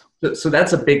nice. So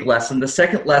that's a big lesson. The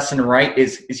second lesson, right,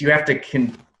 is you have to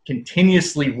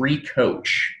continuously recoach,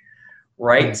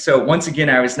 right? So once again,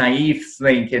 I was naive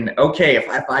thinking, okay,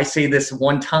 if I say this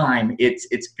one time, it's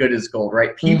good as gold,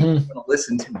 right? People are going to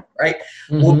listen to me, right?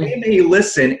 Well, they may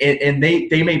listen and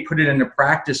they may put it into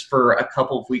practice for a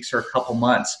couple of weeks or a couple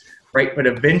months. Right. But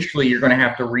eventually you're going to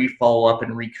have to re-follow up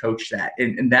and re-coach that.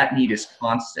 And that need is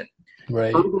constant.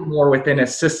 Right. Furthermore, within a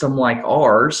system like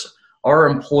ours, our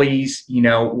employees,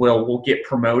 will get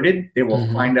promoted. They will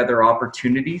find other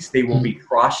opportunities. They will be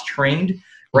cross-trained.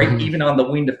 Right. Even on the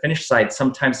wean to finish side,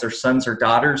 sometimes their sons or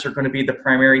daughters are going to be the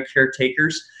primary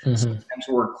caretakers. Sometimes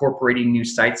we're incorporating new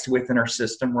sites within our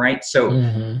system. Right. So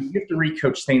you have to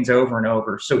recoach things over and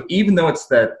over. So even though it's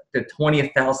the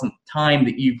 20,000th time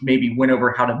that you've maybe went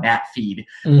over how to mat feed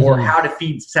or how to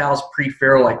feed sows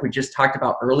pre-farrow, like we just talked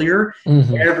about earlier,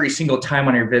 every single time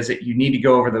on your visit, you need to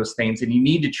go over those things and you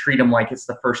need to treat them like it's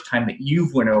the first time that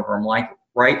you've went over them. Like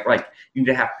you need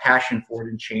to have passion for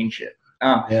it and change it.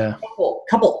 A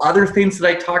couple other things that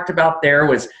I talked about there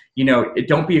was,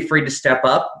 don't be afraid to step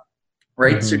up.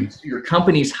 right? Mm-hmm. So your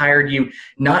company's hired you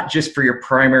not just for your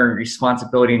primary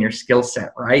responsibility and your skill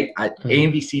set, right?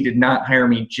 AMBC did not hire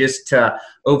me just to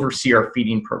oversee our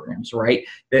feeding programs, right?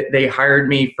 They hired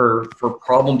me for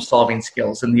problem-solving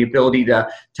skills and the ability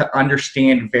to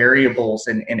understand variables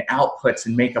and outputs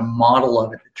and make a model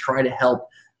of it to try to help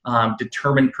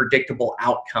determine predictable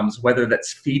outcomes, whether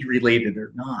that's feed related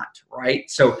or not, right?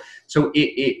 So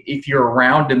if you're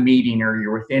around a meeting or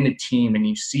you're within a team and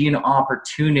you see an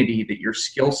opportunity that your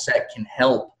skill set can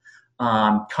help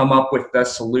come up with the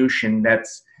solution,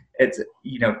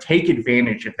 take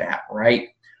advantage of that, right?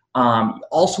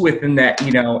 Also within that,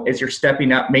 as you're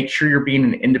stepping up, make sure you're being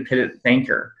an independent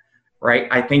thinker. Right.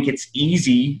 I think it's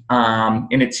easy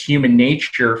and it's human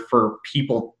nature for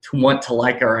people to want to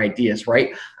like our ideas.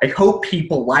 Right. I hope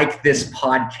people like this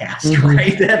podcast.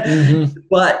 Right.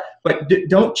 But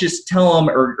don't just tell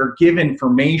them or give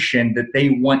information that they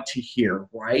want to hear.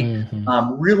 Right.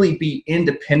 Really be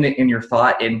independent in your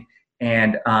thought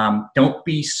and don't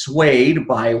be swayed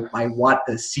by what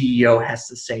the CEO has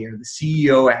to say or the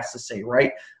CEO has to say.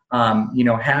 Right.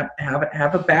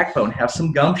 Have a backbone, have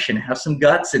some gumption, have some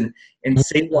guts, and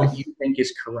say what you think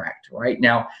is correct, right?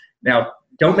 Now,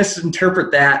 don't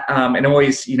misinterpret that and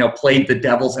always, play the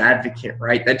devil's advocate,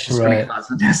 right? That's just going to cause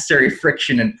unnecessary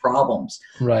friction and problems.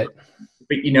 Right.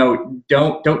 But,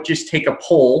 don't just take a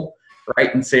poll,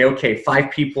 right, and say, okay,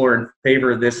 5 people are in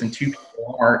favor of this and 2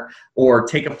 people aren't, or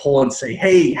take a poll and say,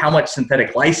 hey, how much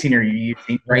synthetic lysine are you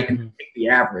using, right, and take the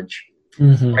average,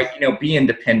 right? Be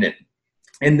independent.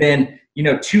 And then,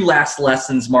 2 last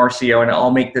lessons, Marcio, and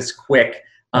I'll make this quick.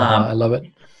 I love it.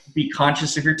 Be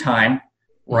conscious of your time,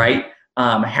 right?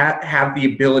 Have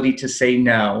the ability to say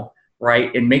no,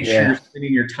 right? And make sure you're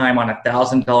spending your time on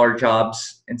 $1,000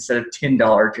 jobs instead of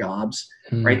 $10 jobs,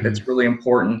 right? That's really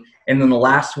important. And then the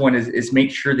last one is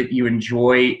make sure that you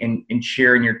enjoy and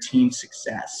share in your team's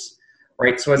success.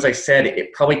 Right. So as I said,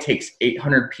 it probably takes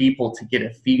 800 people to get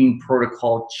a feeding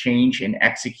protocol changed and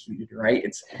executed. Right.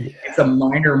 It's a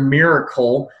minor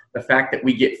miracle, the fact that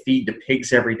we get feed to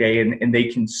pigs every day and they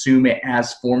consume it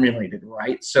as formulated.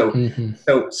 Right. So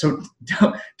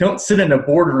don't sit in a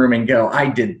boardroom and go, I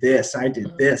did this.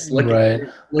 Look at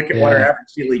what our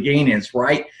average daily gain is.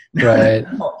 Right. Right.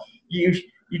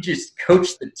 You just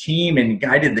coached the team and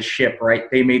guided the ship. Right.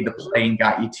 They made the play and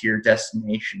got you to your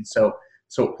destination.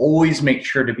 So always make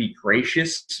sure to be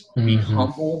gracious, be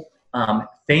humble,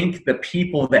 thank the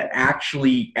people that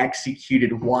actually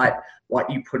executed what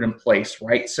you put in place,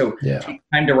 right? So take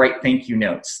time to write thank you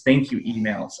notes, thank you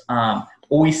emails.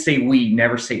 Always say we,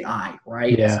 never say I,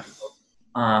 right? Yeah.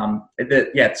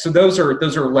 So those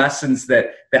are lessons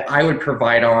that I would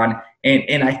provide on.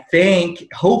 And I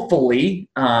think hopefully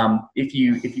if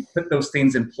you put those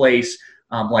things in place,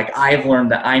 like I've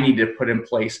learned that I need to put in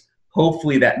place,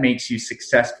 hopefully that makes you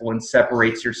successful and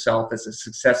separates yourself as a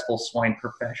successful swine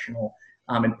professional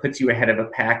and puts you ahead of a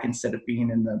pack instead of being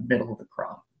in the middle of the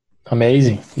crowd.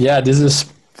 Amazing. Yeah, this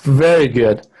is very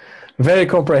good. Very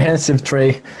comprehensive,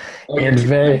 Trey. Okay. And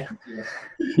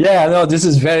this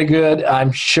is very good.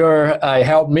 I'm sure it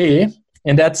helped me.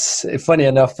 And that's funny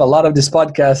enough, a lot of this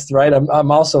podcast, right?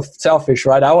 I'm also selfish,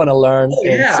 right? I want to learn. Oh,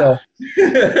 yeah. So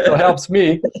it helps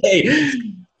me.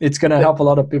 It's going to help a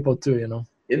lot of people too,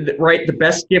 Right. The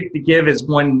best gift to give is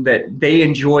one that they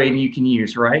enjoy and you can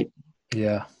use, right?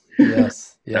 Yeah.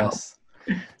 Yes.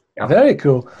 Very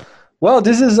cool. Well,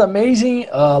 this is amazing.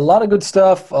 A lot of good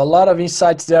stuff, a lot of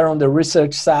insights there on the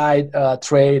research side,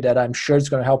 Trey, that I'm sure is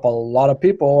going to help a lot of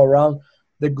people around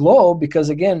the globe because,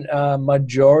 again,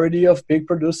 majority of pig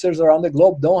producers around the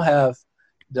globe don't have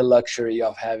the luxury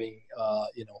of having,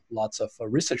 lots of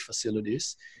research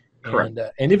facilities. Correct.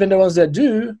 And even the ones that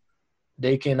do,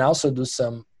 they can also do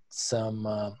some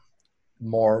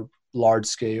more large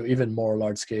scale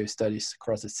studies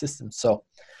across the system. So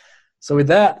with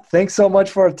that, thanks so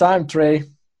much for your time, Trey.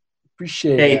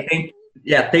 Appreciate it.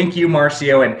 Thank you,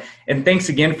 Marcio, and thanks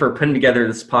again for putting together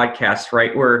this podcast.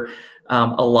 Right, where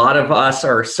a lot of us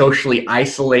are socially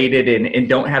isolated and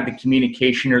don't have the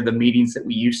communication or the meetings that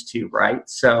we used to. Right,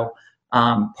 so.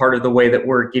 Part of the way that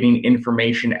we're getting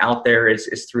information out there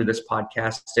is through this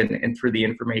podcast and through the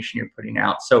information you're putting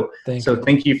out. So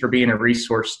thank you for being a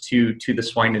resource to the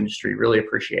swine industry. Really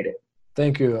appreciate it.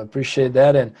 Thank you. I appreciate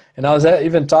that. And I was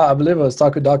I believe I was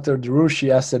talking to Dr. Derushi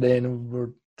yesterday and we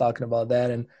were talking about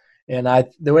that. And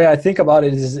the way I think about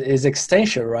it is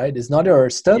extension, right? It's not your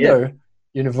standard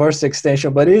universal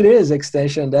extension, but it is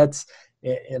extension. That's,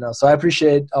 so I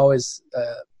appreciate always,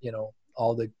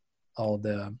 all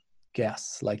the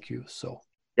guests like you. So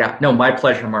my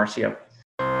pleasure, Marcio.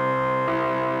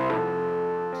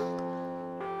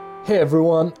 Hey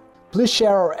everyone, Please share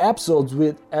our episodes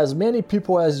with as many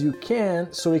people as you can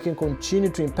so we can continue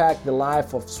to impact the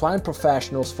life of swine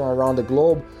professionals from around the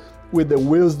globe with the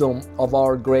wisdom of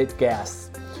our great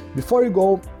guests. Before you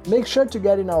go, make sure to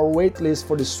get in our waitlist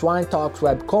for the Swine Talks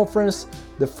Web Conference,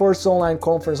 the first online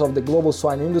conference of the global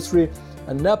swine industry,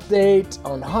 an update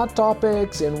on hot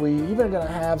topics, and we even gonna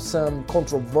have some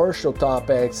controversial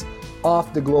topics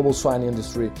of the global swine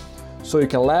industry, so you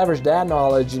can leverage that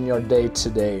knowledge in your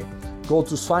day-to-day. Go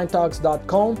to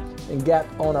swinetalks.com and get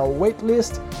on our wait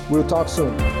list. We'll talk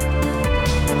soon.